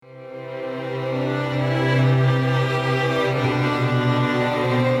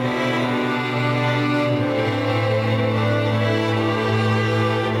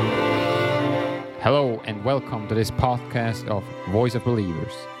and welcome to this podcast of Voice of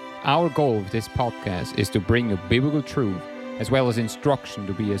Believers. Our goal of this podcast is to bring you biblical truth as well as instruction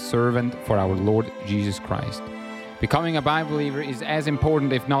to be a servant for our Lord Jesus Christ. Becoming a Bible believer is as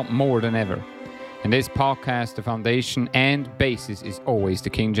important, if not more than ever. In this podcast, the foundation and basis is always the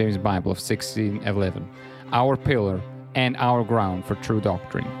King James Bible of 1611, our pillar and our ground for true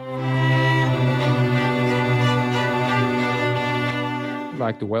doctrine. I'd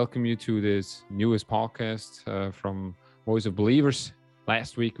like to welcome you to this newest podcast from Voice of Believers.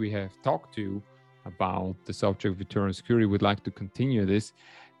 Last week we have talked to you about the subject of eternal security. We'd like to continue this.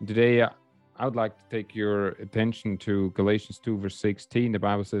 And today I would like to take your attention to Galatians 2 verse 16. The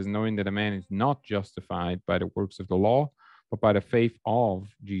Bible says, knowing that a man is not justified by the works of the law, but by the faith of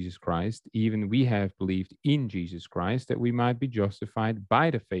Jesus Christ, even we have believed in Jesus Christ, that we might be justified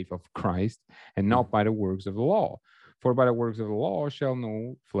by the faith of Christ and not by the works of the law. For by the works of the law shall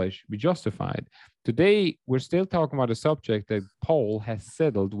no flesh be justified. Today, we're still talking about a subject that Paul has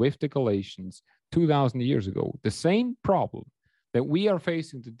settled with the Galatians 2,000 years ago. The same problem that we are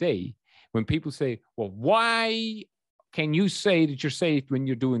facing today when people say, well, why can you say that you're saved when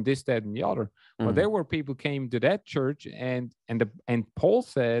you're doing this, that, and the other? Well, there were people came to that church, and Paul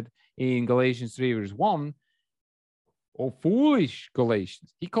said in Galatians 3 verse 1, oh, foolish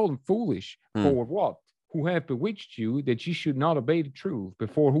Galatians. He called them foolish for what? Who have bewitched you that ye should not obey the truth,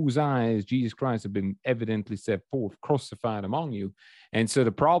 before whose eyes Jesus Christ had been evidently set forth, crucified among you. And so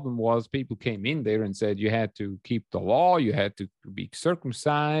the problem was people came in there and said you had to keep the law, you had to be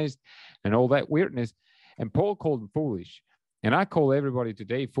circumcised, and all that weirdness. And Paul called them foolish. And I call everybody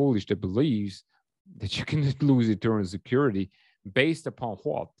today foolish that believes that you can lose eternal security based upon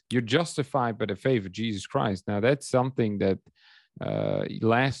what? You're justified by the faith of Jesus Christ. Now, that's something that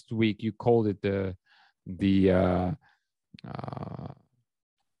last week you called it the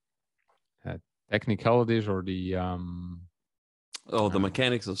technicalities or the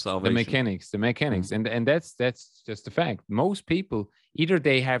mechanics of salvation. The mechanics. And that's just the fact. Most people, either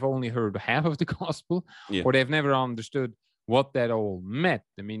they have only heard half of the gospel, or they've never understood what that all meant.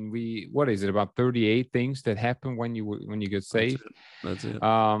 I mean, what is it, about 38 things that happen when you get saved? That's it.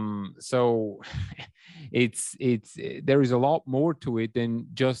 So it's there is a lot more to it than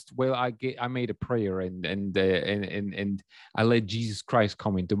just, well, I made a prayer and I let Jesus Christ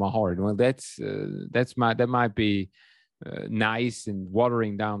come into my heart. Well, that might be nice and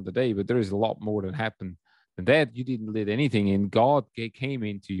watering down the day, but there is a lot more that happened than that. You didn't let anything in. God came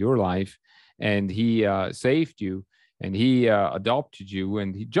into your life, and He saved you. And He adopted you,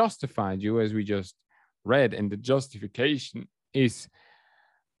 and He justified you, as we just read. And the justification is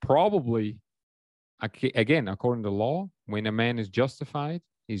probably, again, according to law, when a man is justified,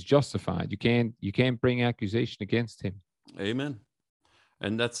 he's justified. You can't bring accusation against him. Amen.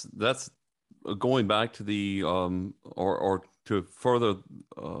 And that's going back to the or to further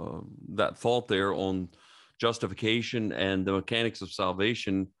that thought there on justification and the mechanics of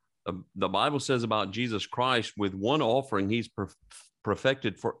salvation. The Bible says about Jesus Christ, with one offering, He's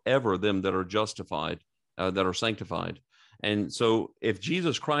perfected forever them that are justified, that are sanctified. And so if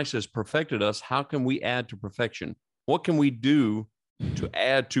Jesus Christ has perfected us, how can we add to perfection? What can we do to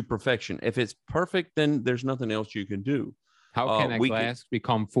add to perfection? If it's perfect, then there's nothing else you can do. How can a glass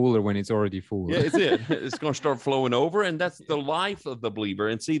become fuller when it's already full? Yeah, it's it. It's going to start flowing over, and that's the life of the believer.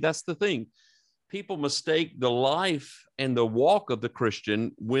 And see, that's the thing. People mistake the life and the walk of the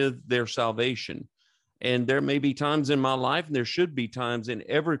Christian with their salvation. And there may be times in my life, and there should be times in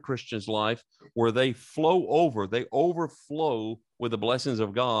every Christian's life, where they overflow with the blessings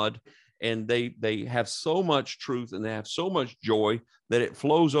of God, and they have so much truth and they have so much joy that it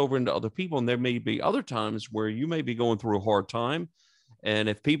flows over into other people. And there may be other times where you may be going through a hard time. And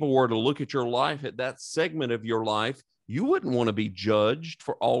if people were to look at your life, at that segment of your life, you wouldn't want to be judged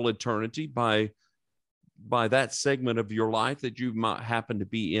for all eternity by that segment of your life that you might happen to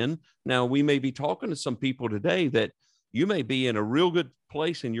be in. Now, we may be talking to some people today that you may be in a real good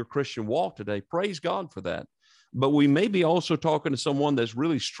place in your Christian walk today. Praise God for that. But we may be also talking to someone that's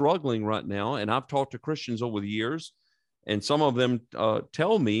really struggling right now. And I've talked to Christians over the years, and some of them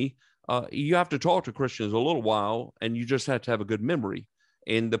tell me you have to talk to Christians a little while, and you just have to have a good memory.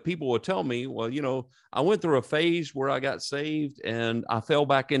 And the people will tell me, well, I went through a phase where I got saved and I fell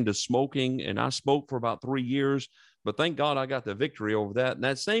back into smoking, and I smoked for about 3 years, but thank God I got the victory over that. And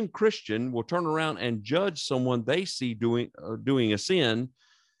that same Christian will turn around and judge someone they see doing a sin.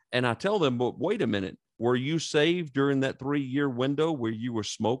 And I tell them, but wait a minute, were you saved during that 3-year window where you were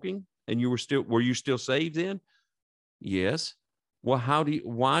smoking and were you still saved then? Yes. Well,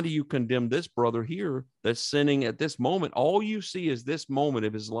 why do you condemn this brother here that's sinning at this moment? All you see is this moment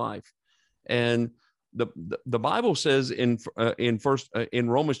of his life. And the Bible says in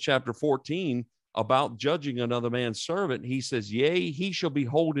Romans chapter 14 about judging another man's servant, he says, yea, he shall be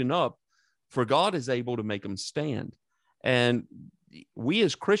holding up, for God is able to make him stand. And we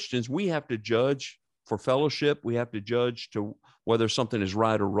as Christians, we have to judge for fellowship. We have to judge to whether something is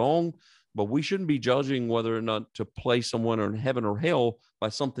right or wrong, but we shouldn't be judging whether or not to place someone in heaven or hell by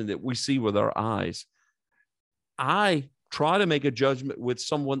something that we see with our eyes. I try to make a judgment with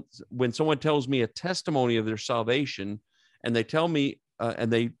someone when someone tells me a testimony of their salvation, and they tell me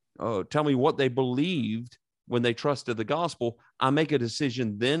tell me what they believed when they trusted the gospel. I make a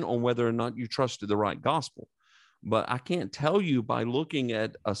decision then on whether or not you trusted the right gospel. But I can't tell you by looking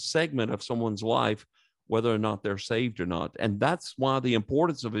at a segment of someone's life whether or not they're saved or not. And that's why the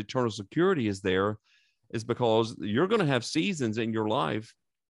importance of eternal security is there, is because you're going to have seasons in your life,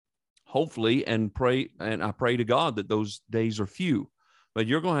 hopefully, and I pray to God that those days are few, but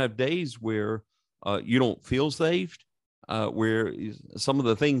you're going to have days where you don't feel saved, where some of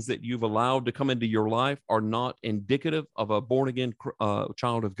the things that you've allowed to come into your life are not indicative of a born-again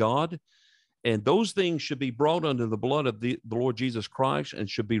child of God. And those things should be brought under the blood of the Lord Jesus Christ and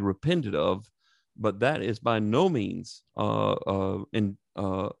should be repented of. But that is by no means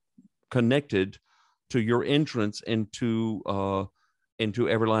connected to your entrance into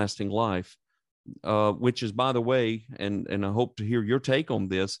everlasting life, which is, by the way, and I hope to hear your take on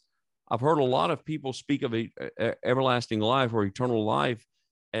this. I've heard a lot of people speak of everlasting life or eternal life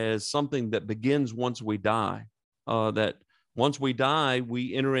as something that begins once we die, that once we die,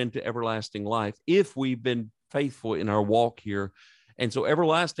 we enter into everlasting life if we've been faithful in our walk here. And so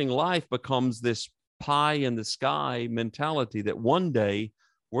everlasting life becomes this pie in the sky mentality that one day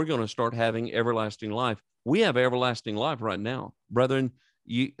we're going to start having everlasting life. We have everlasting life right now. Brethren,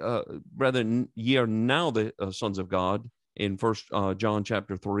 ye are now the sons of God. In 1 John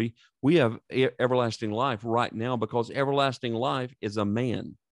chapter 3, we have everlasting life right now because everlasting life is a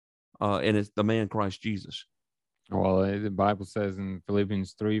man, and it's the man Christ Jesus. Well, the Bible says in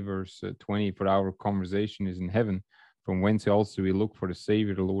Philippians 3, verse 20, for our conversation is in heaven, from whence also we look for the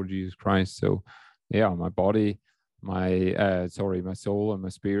Savior, the Lord Jesus Christ. So, yeah, my body, my soul and my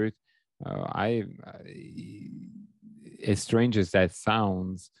spirit, as strange as that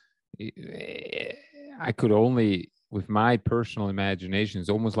sounds, I could only, with my personal imagination, it's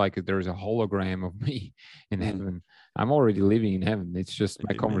almost like there's a hologram of me in heaven. I'm already living in heaven. It's just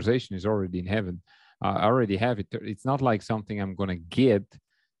my conversation is already in heaven. I already have it. It's not like something I'm going to get.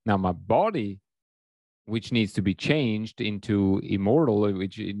 Now, my body, which needs to be changed into immortal,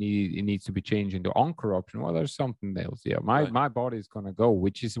 which it needs to be changed into uncorruption. Well, there's something else. Yeah, my body is going to go,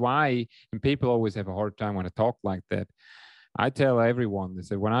 which is why, and people always have a hard time when I talk like that. I tell everyone, they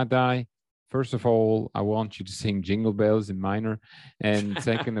say, when I die, first of all, I want you to sing Jingle Bells in minor. And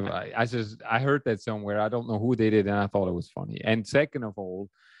second of all, I heard that somewhere. I don't know who did it, and I thought it was funny. And second of all,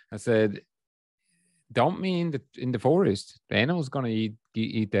 I said, dump me in the forest. The animal's gonna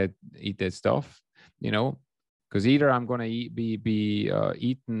eat that stuff, because either I'm gonna be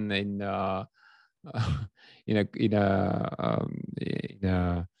eaten in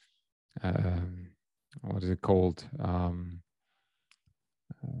what is it called,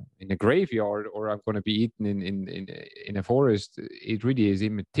 in a graveyard, or I'm gonna be eaten in a forest. It really is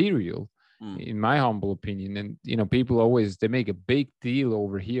immaterial, in my humble opinion. And people always, they make a big deal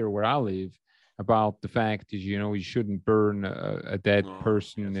over here where I live about the fact is, you shouldn't burn a dead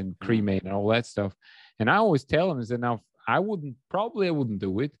person and cremate and all that stuff. And I always tell them, is that now I wouldn't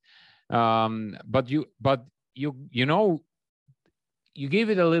do it. But you give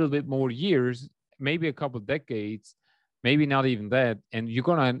it a little bit more years, maybe a couple of decades, maybe not even that, and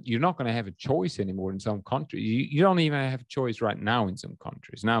you're not gonna have a choice anymore in some countries. You don't even have a choice right now in some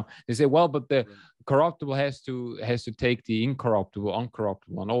countries. Now they say, well, but the corruptible has to take the incorruptible,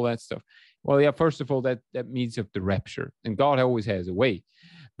 uncorruptible, and all that stuff. Well, yeah, first of all, that means of the rapture, and God always has a way.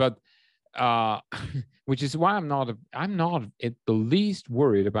 But which is why I'm not at the least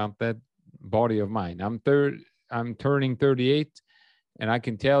worried about that body of mine. I'm turning 38, and I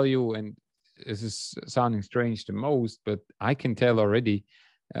can tell you, and this is sounding strange to most, but I can tell already,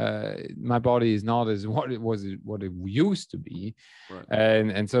 my body is not as what it used to be, right.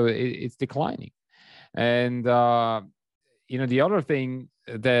 and so it's declining. And the other thing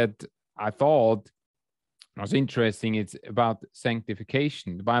that I thought was interesting, it's about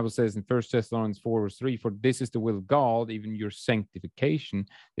sanctification. The Bible says in 1 Thessalonians 4, verse 3, for this is the will of God, even your sanctification,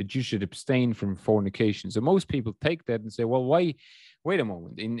 that you should abstain from fornication. So most people take that and say, well, wait a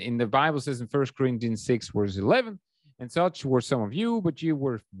moment. In the Bible says in 1 Corinthians 6, verse 11, and such were some of you, but you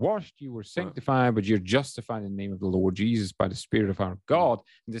were washed, you were sanctified, but you're justified in the name of the Lord Jesus by the Spirit of our God.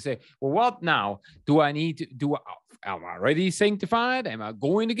 And they say, well, what now? Do I need to do? Am I already sanctified? Am I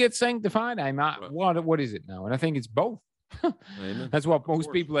going to get sanctified? What is it now? And I think it's both. Amen. That's what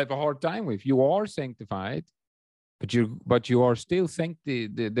most people have a hard time with. You are sanctified, but you are still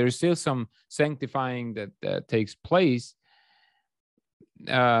there's still some sanctifying that takes place,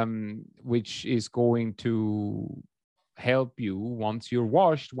 which is going to help you once you're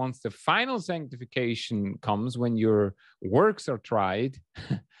washed, once the final sanctification comes, when your works are tried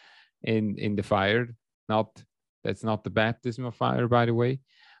in the fire. That's not the baptism of fire, by the way.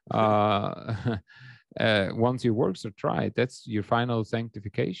 Once your works are tried, that's your final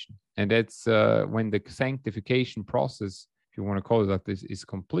sanctification, and that's when the sanctification process, if you want to call it like this, is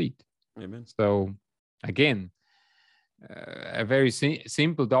complete. Amen. So again, a very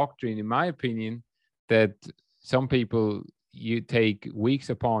simple doctrine, in my opinion, that some people, you take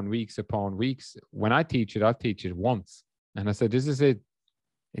weeks upon weeks upon weeks. When I teach it once, and I said, this is it.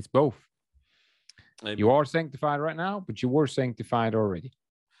 It's both. Amen. You are sanctified right now, but you were sanctified already.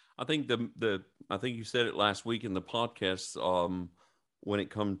 I think I think you said it last week in the podcast, when it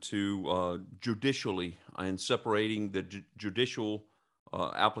comes to judicially and separating the judicial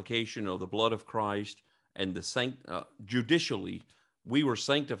application of the blood of Christ and the judicially, we were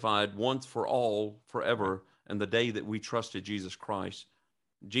sanctified once for all, forever, and the day that we trusted Jesus Christ.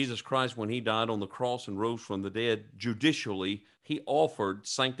 Jesus Christ, when he died on the cross and rose from the dead, judicially, he offered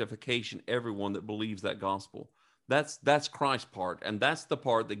sanctification to everyone that believes that gospel. That's Christ's part, and that's the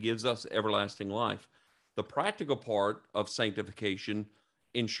part that gives us everlasting life. The practical part of sanctification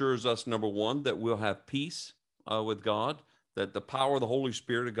ensures us, number one, that we'll have peace with God, that the power of the Holy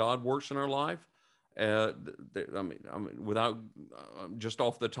Spirit of God works in our life. I mean, without just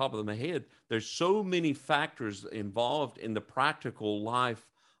off the top of my head, there's so many factors involved in the practical life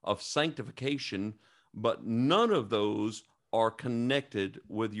of sanctification, but none of those are connected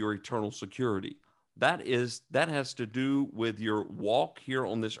with your eternal security. That has to do with your walk here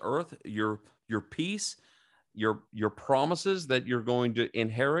on this earth, your peace, your promises that you're going to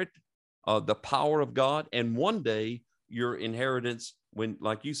inherit, the power of God, and one day your inheritance, when,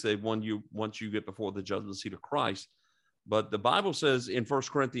 like you said, once you get before the judgment seat of Christ. But the Bible says in 1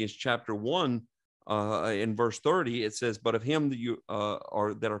 Corinthians chapter 1, in verse 30, it says, but of him that you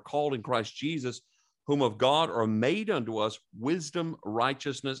that are called in Christ Jesus, whom of God are made unto us wisdom,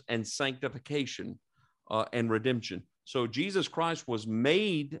 righteousness, and sanctification, and redemption. So Jesus Christ was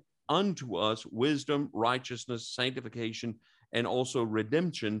made unto us wisdom, righteousness, sanctification, and also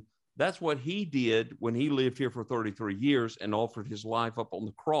redemption. That's what he did when he lived here for 33 years and offered his life up on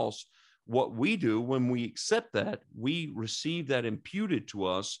the cross. What we do when we accept that, we receive that imputed to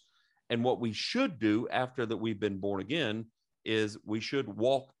us. And what we should do after that we've been born again is we should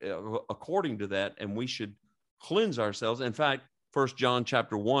walk according to that, and we should cleanse ourselves. In fact, 1 John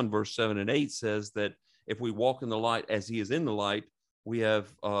chapter 1, verse 7 and 8 says that if we walk in the light as he is in the light, we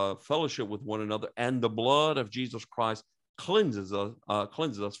have fellowship with one another, and the blood of Jesus Christ cleanses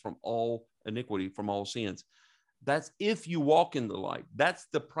us from all iniquity, from all sins. That's if you walk in the light. That's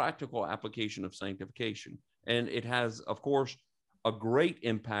the practical application of sanctification. And it has, of course, a great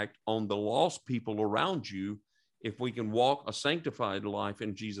impact on the lost people around you. If we can walk a sanctified life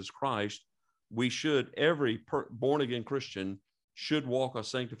in Jesus Christ, we should, every born-again Christian should walk a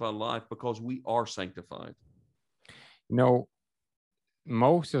sanctified life, because we are sanctified. You know,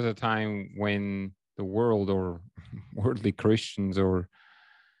 most of the time when the world, or worldly Christians, or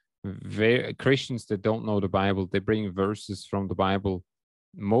Christians that don't know the Bible, they bring verses from the Bible.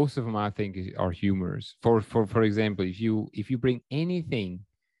 Most of them, I think, are humorous. For example, if you bring anything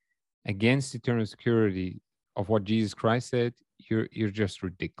against eternal security of what Jesus Christ said, you're just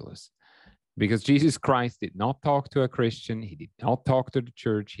ridiculous. Because Jesus Christ did not talk to a Christian, he did not talk to the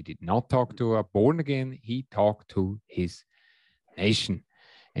church, he did not talk to a born again, he talked to his nation.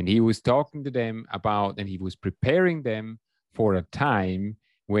 And he was talking to them about, and he was preparing them for a time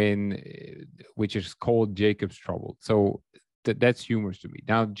when, which is called Jacob's trouble. So that's humorous to me.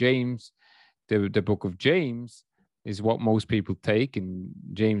 Now, James, the book of James is what most people take in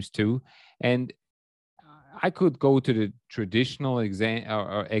James 2. And I could go to the traditional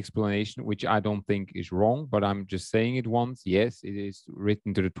explanation, which I don't think is wrong, but I'm just saying it once. Yes, it is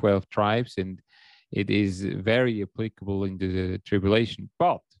written to the 12 tribes, and it is very applicable in the tribulation.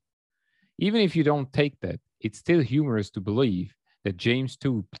 But even if you don't take that, it's still humorous to believe that James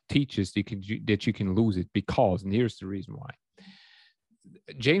 2 teaches that you can lose it, because, and here's the reason why.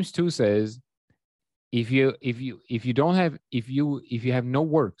 James 2 says, if you have no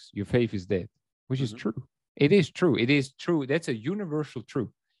works, your faith is dead, which is true. It is true. It is true. That's a universal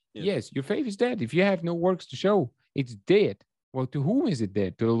truth. Yeah. Yes, your faith is dead. If you have no works to show, it's dead. Well, to whom is it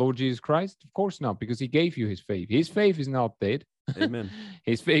dead? To the Lord Jesus Christ? Of course not, because he gave you his faith. His faith is not dead. Amen.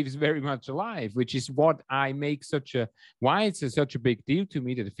 His faith is very much alive, which is what I make why it's such a big deal to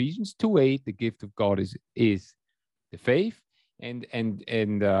me that Ephesians 2:8, the gift of God is the faith. And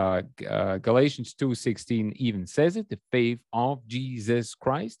Galatians 2:16 even says it, the faith of Jesus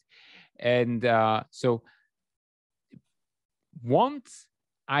Christ. And so once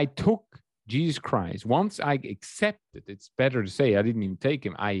I took Jesus Christ, once I accepted, it's better to say I didn't even take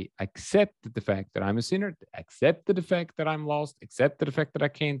him, I accepted the fact that I'm a sinner, accepted the fact that I'm lost, accepted the fact that I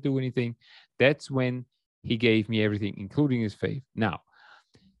can't do anything. That's when he gave me everything, including his faith. Now,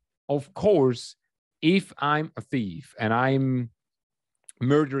 of course, if I'm a thief and I'm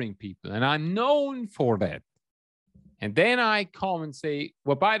murdering people and I'm known for that, and then I come and say,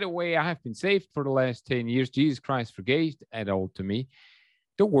 well, by the way, I have been saved for the last 10 years. Jesus Christ forgave it all to me.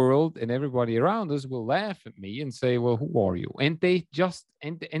 The world and everybody around us will laugh at me and say, well, who are you? And they just,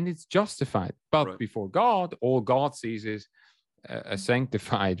 and it's justified. But Right. before God, all God sees is a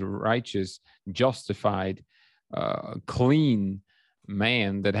sanctified, righteous, justified, clean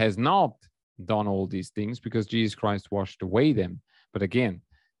man that has not done all these things because Jesus Christ washed away them. But again,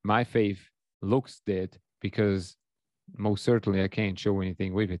 my faith looks dead because most certainly I can't show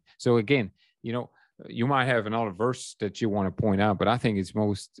anything with it. So again, you might have another verse that you want to point out, but I think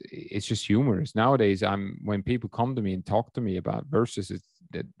it's just humorous. Nowadays, when people come to me and talk to me about verses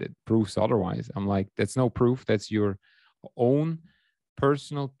that proves otherwise, I'm like, that's no proof. That's your own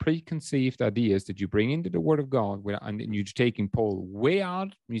personal preconceived ideas that you bring into the Word of God, and you're taking Paul way out.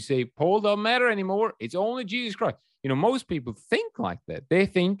 And you say, Paul doesn't matter anymore. It's only Jesus Christ. Most people think like that. They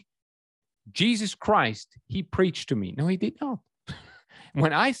think, Jesus Christ, he preached to me. No, he did not.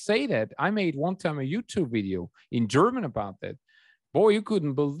 When I say that, I made one time a YouTube video in German about that. Boy, you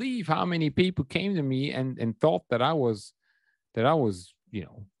couldn't believe how many people came to me and thought that I was,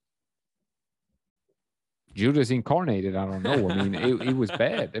 Judas incarnated. I don't know. I mean, it was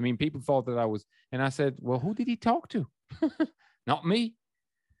bad. I mean, people thought that I was, and I said, well, who did he talk to? Not me.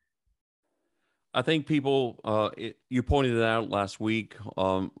 I think people, you pointed it out last week.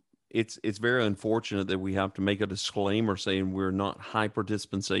 It's very unfortunate that we have to make a disclaimer saying we're not hyper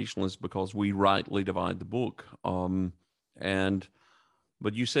dispensationalists because we rightly divide the book. But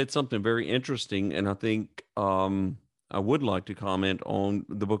you said something very interesting, and I think I would like to comment on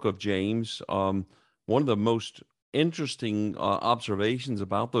the book of James. One of the most interesting observations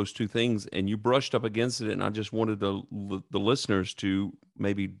about those two things, and you brushed up against it, and I just wanted the listeners to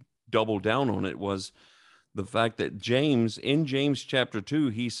maybe double down on it, was the fact that in James chapter 2,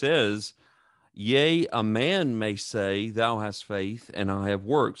 he says, yea, a man may say, thou hast faith, and I have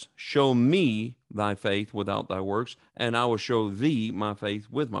works. Show me thy faith without thy works, and I will show thee my faith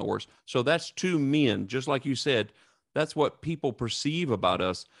with my works. So that's two men, just like you said. That's what people perceive about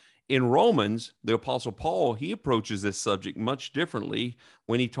us. In Romans, the Apostle Paul, he approaches this subject much differently.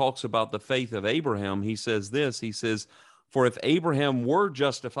 When he talks about the faith of Abraham, he says this, he says, for if Abraham were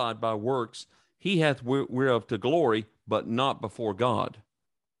justified by works, he hath whereof to glory, but not before God.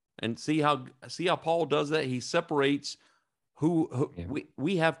 And see how Paul does that? He separates who yeah.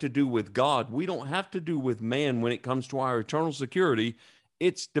 we have to do with God. We don't have to do with man when it comes to our eternal security.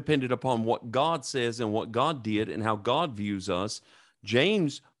 It's dependent upon what God says and what God did and how God views us.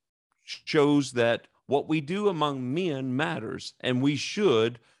 James shows that what we do among men matters, and we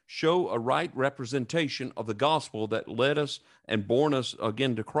should show a right representation of the gospel that led us and born us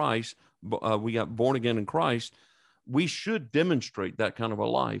again to Christ. We got born again in Christ. We should demonstrate that kind of a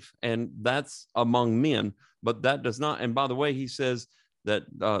life, and that's among men. But that does not. And by the way, he says that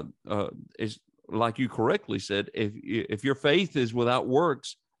is like you correctly said. If your faith is without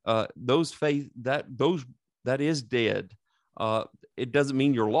works, that is dead. It doesn't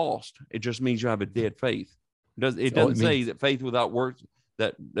mean you're lost. It just means you have a dead faith. It doesn't say that faith without works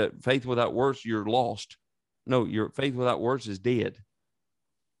that faith without works you're lost. No, your faith without works is dead.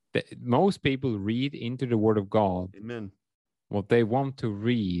 Most people read into the Word of God. Amen. What they want to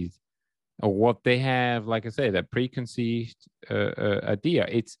read, or what they have, like I said, a preconceived idea.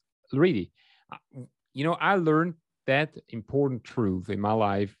 It's really, I learned that important truth in my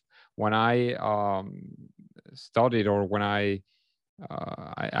life when I studied, or when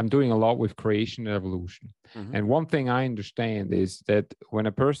I'm doing a lot with creation and evolution. Mm-hmm. And one thing I understand is that when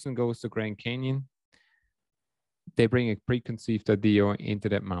a person goes to Grand Canyon, they bring a preconceived idea into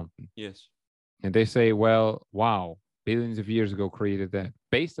that mountain. Yes. And they say, well, wow, billions of years ago created that,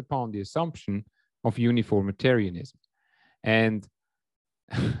 based upon the assumption of uniformitarianism. And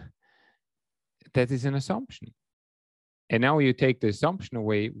that is an assumption. And now you take the assumption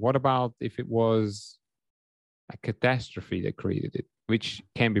away. What about if it was a catastrophe that created it, which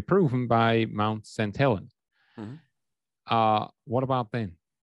can be proven by Mount St. Helens? What about then?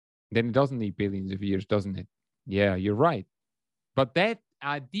 Then it doesn't need billions of years, doesn't it? Yeah, you're right. But that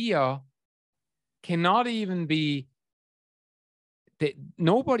idea cannot even be, that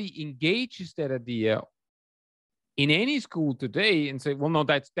nobody engages that idea in any school today and say, well, no,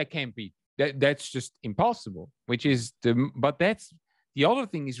 that can't be. That's just impossible, but that's the other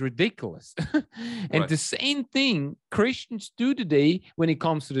thing is ridiculous. And the same thing Christians do today when it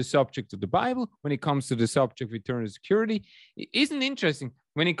comes to the subject of the Bible, when it comes to the subject of eternal security. It isn't interesting.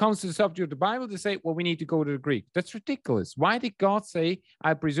 When it comes to the subject of the Bible, they say, well, we need to go to the Greek. That's ridiculous. Why did God say,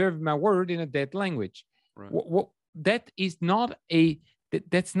 I preserve my word in a dead language? Right. That is not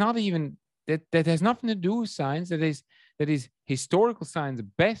that's not even, that has nothing to do with science. That is historical science at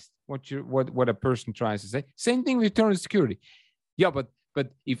best, what a person tries to say. Same thing with eternal security. Yeah,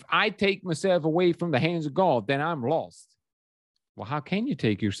 but if I take myself away from the hands of God, then I'm lost. Well, how can you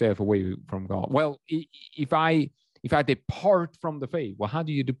take yourself away from God? Well, if I depart from the faith, well, how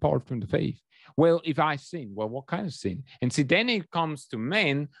do you depart from the faith? Well, if I sin, well, what kind of sin? And see, then it comes to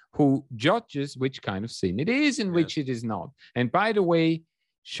man who judges which kind of sin it is and which it is not. And by the way,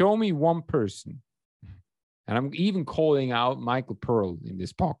 show me one person, and I'm even calling out Michael Pearl in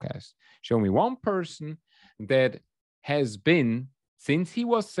this podcast. Show me one person that has been, since he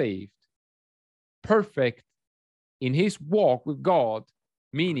was saved, perfect in his walk with God,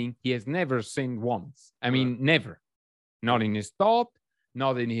 meaning he has never sinned once. I mean, never. Not in his thought,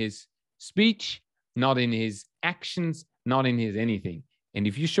 not in his speech, not in his actions, not in his anything. And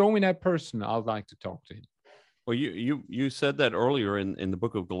if you show me that person, I'd like to talk to him. Well, you said that earlier in the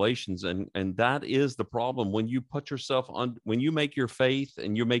book of Galatians, and that is the problem. When you put yourself on, when you make your faith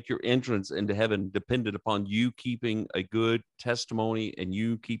and you make your entrance into heaven dependent upon you keeping a good testimony and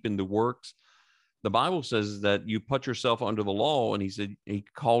you keeping the works, the Bible says that you put yourself under the law, and he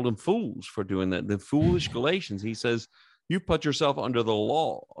called them fools for doing that. The foolish Galatians, he says, you put yourself under the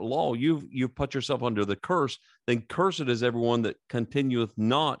law. You put yourself under the curse. Then cursed is everyone that continueth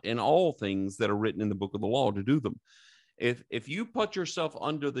not in all things that are written in the book of the law to do them. If you put yourself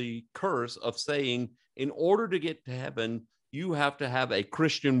under the curse of saying, in order to get to heaven, you have to have a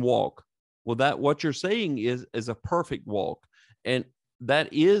Christian walk. Well, that what you're saying is a perfect walk, and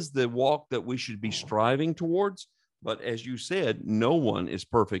that is the walk that we should be striving towards. But as you said, no one is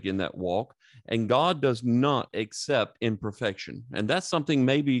perfect in that walk, and God does not accept imperfection. And that's something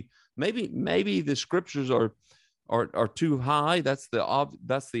maybe the scriptures are too high. That's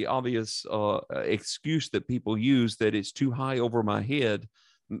the obvious excuse that people use, that it's too high over my head.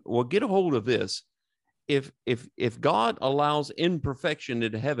 Well, get a hold of this. If God allows imperfection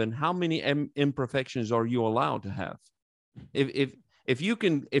into heaven, how many imperfections are you allowed to have?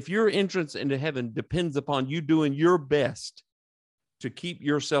 If your entrance into heaven depends upon you doing your best to keep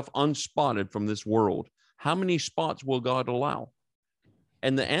yourself unspotted from this world, how many spots will God allow?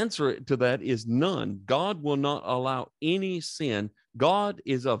 And the answer to that is none. God will not allow any sin. God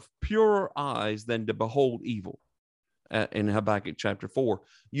is of purer eyes than to behold evil. In Habakkuk chapter 4,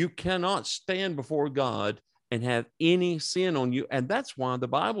 you cannot stand before God and have any sin on you. And that's why the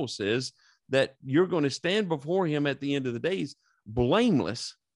Bible says that you're going to stand before him at the end of the days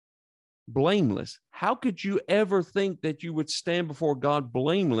blameless. How could you ever think that you would stand before God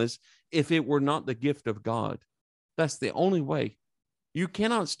blameless if it were not the gift of God? That's the only way. You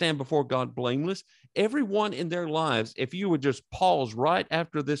cannot stand before God blameless. Everyone in their lives, if you would just pause right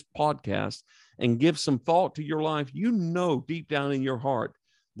after this podcast and give some thought to your life, you know deep down in your heart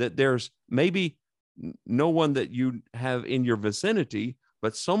that there's maybe no one that you have in your vicinity,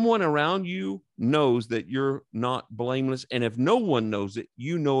 but someone around you knows that you're not blameless. And if no one knows it,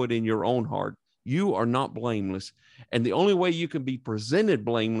 you know it in your own heart. You are not blameless. And the only way you can be presented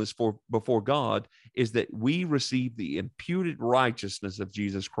blameless before God is that we receive the imputed righteousness of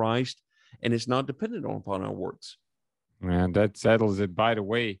Jesus Christ, and it's not dependent upon our works. And that settles it. By the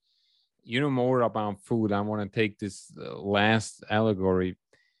way, you know more about food. I want to take this last allegory.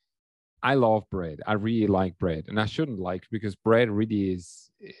 I love bread. I really like bread, and I shouldn't like, because bread really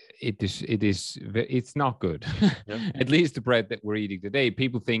it's not good. Yeah. At least the bread that we're eating today.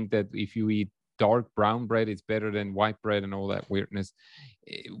 People think that if you eat dark brown bread, it's better than white bread and all that weirdness.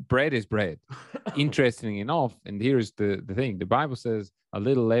 Bread is bread. Interesting enough, and here's the thing: the Bible says a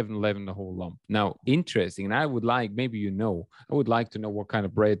little leaven the whole lump. Now, interesting, and I would like, maybe I would like to know what kind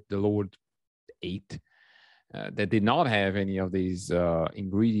of bread the Lord ate. That did not have any of these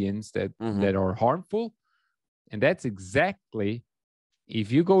ingredients that are harmful. And that's exactly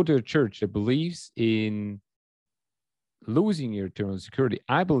if you go to a church that believes in losing your eternal security,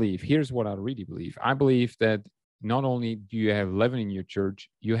 I believe, here's what I really believe. I believe that not only do you have leaven in your church,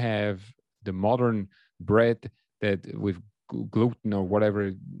 you have the modern bread that with gluten or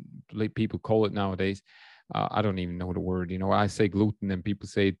whatever people call it nowadays. I don't even know the word. I say gluten and people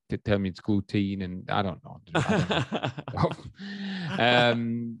tell me it's gluten, and I don't know.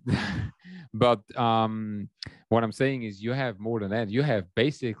 But what I'm saying is you have more than that. You have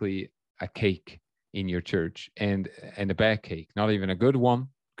basically a cake in your church, and a bad cake, not even a good one,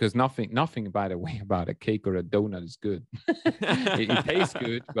 because nothing by the way about a cake or a donut is good. it tastes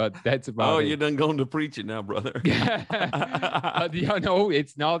good, but that's about it. You done going to preach it now, brother. But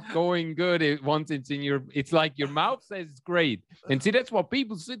it's not going good once it's in your. It's like your mouth says it's great, and see, that's what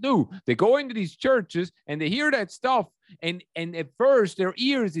people do. They go into these churches and they hear that stuff, and at first their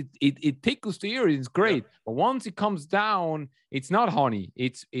ears it tickles the ears. It's great, yeah. But once it comes down, it's not honey.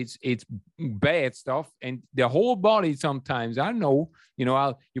 It's bad stuff, and the whole body sometimes. I know,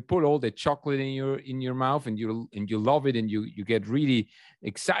 you put all the chocolate in your mouth, and you love it, and you get really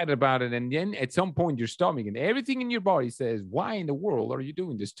excited about it, and then at some point your stomach and everything in your body says, "Why in the world are you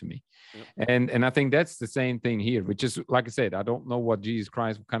doing this to me?" Yep. And I think that's the same thing here, which is, like I said, I don't know what Jesus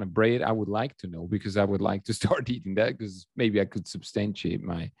Christ, what kind of bread. I would like to know, because I would like to start eating that, because maybe I could substantiate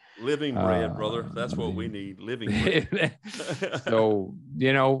my living bread, brother. That's what we need, living bread. So,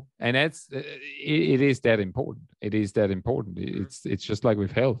 and that's it is that important. It is that important. It's just like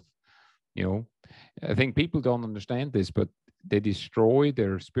with health. I think people don't understand this, but they destroy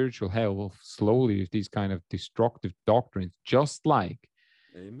their spiritual health slowly with these kind of destructive doctrines, just like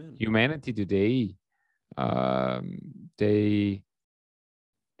Amen. Humanity today. They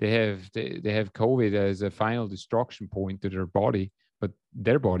have COVID as a final destruction point to their body, but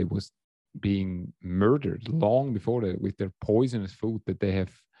their body was being murdered long before that with their poisonous food that they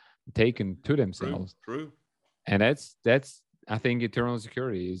have taken to themselves. True. And that's I think eternal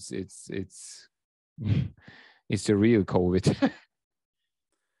security is it's the real COVID.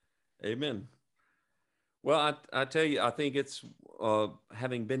 Amen. Well, I tell you, I think it's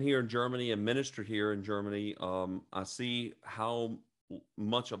having been here in Germany and ministered here in Germany, I see how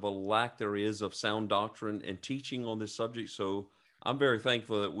much of a lack there is of sound doctrine and teaching on this subject. So I'm very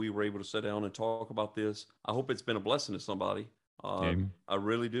thankful that we were able to sit down and talk about this. I hope it's been a blessing to somebody. I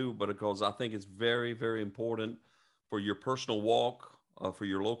really do, but because I think it's very, very important for your personal walk, for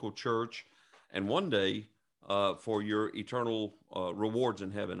your local church, and one day for your eternal rewards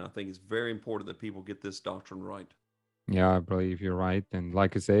in heaven. I think it's very important that people get this doctrine right. Yeah, I believe you're right. And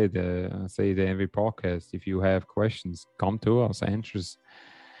like I said, I say to every podcast, if you have questions, come to us, answers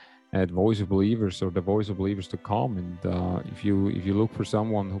at Voice of Believers or the Voice of Believers.com. And if you look for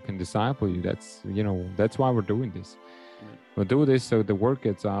someone who can disciple you, that's why we're doing this. We'll do this so the word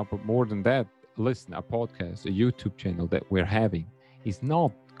gets out. But more than that, listen, a podcast, a YouTube channel that we're having is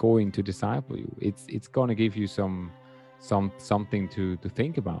not going to disciple you. It's going to give you something to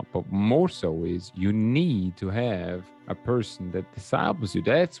think about, but more so is you need to have a person that disciples you.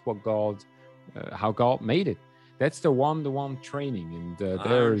 That's what how God made it. That's the one-to-one training, and there's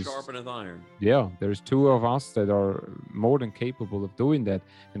iron sharpeneth iron. Yeah, there's two of us that are more than capable of doing that,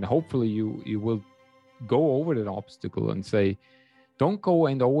 and hopefully you will go over that obstacle and say, don't go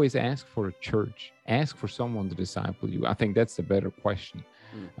and always ask for a church. Ask for someone to disciple you. I think that's the better question.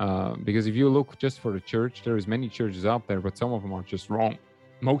 Because if you look just for the church, there is many churches out there, but some of them are just wrong.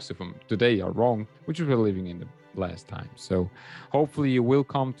 Most of them today are wrong, which we're living in the last time. So hopefully you will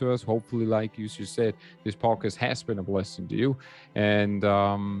come to us. Hopefully, like you just said, this podcast has been a blessing to you. And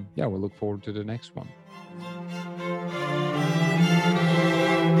we'll look forward to the next one.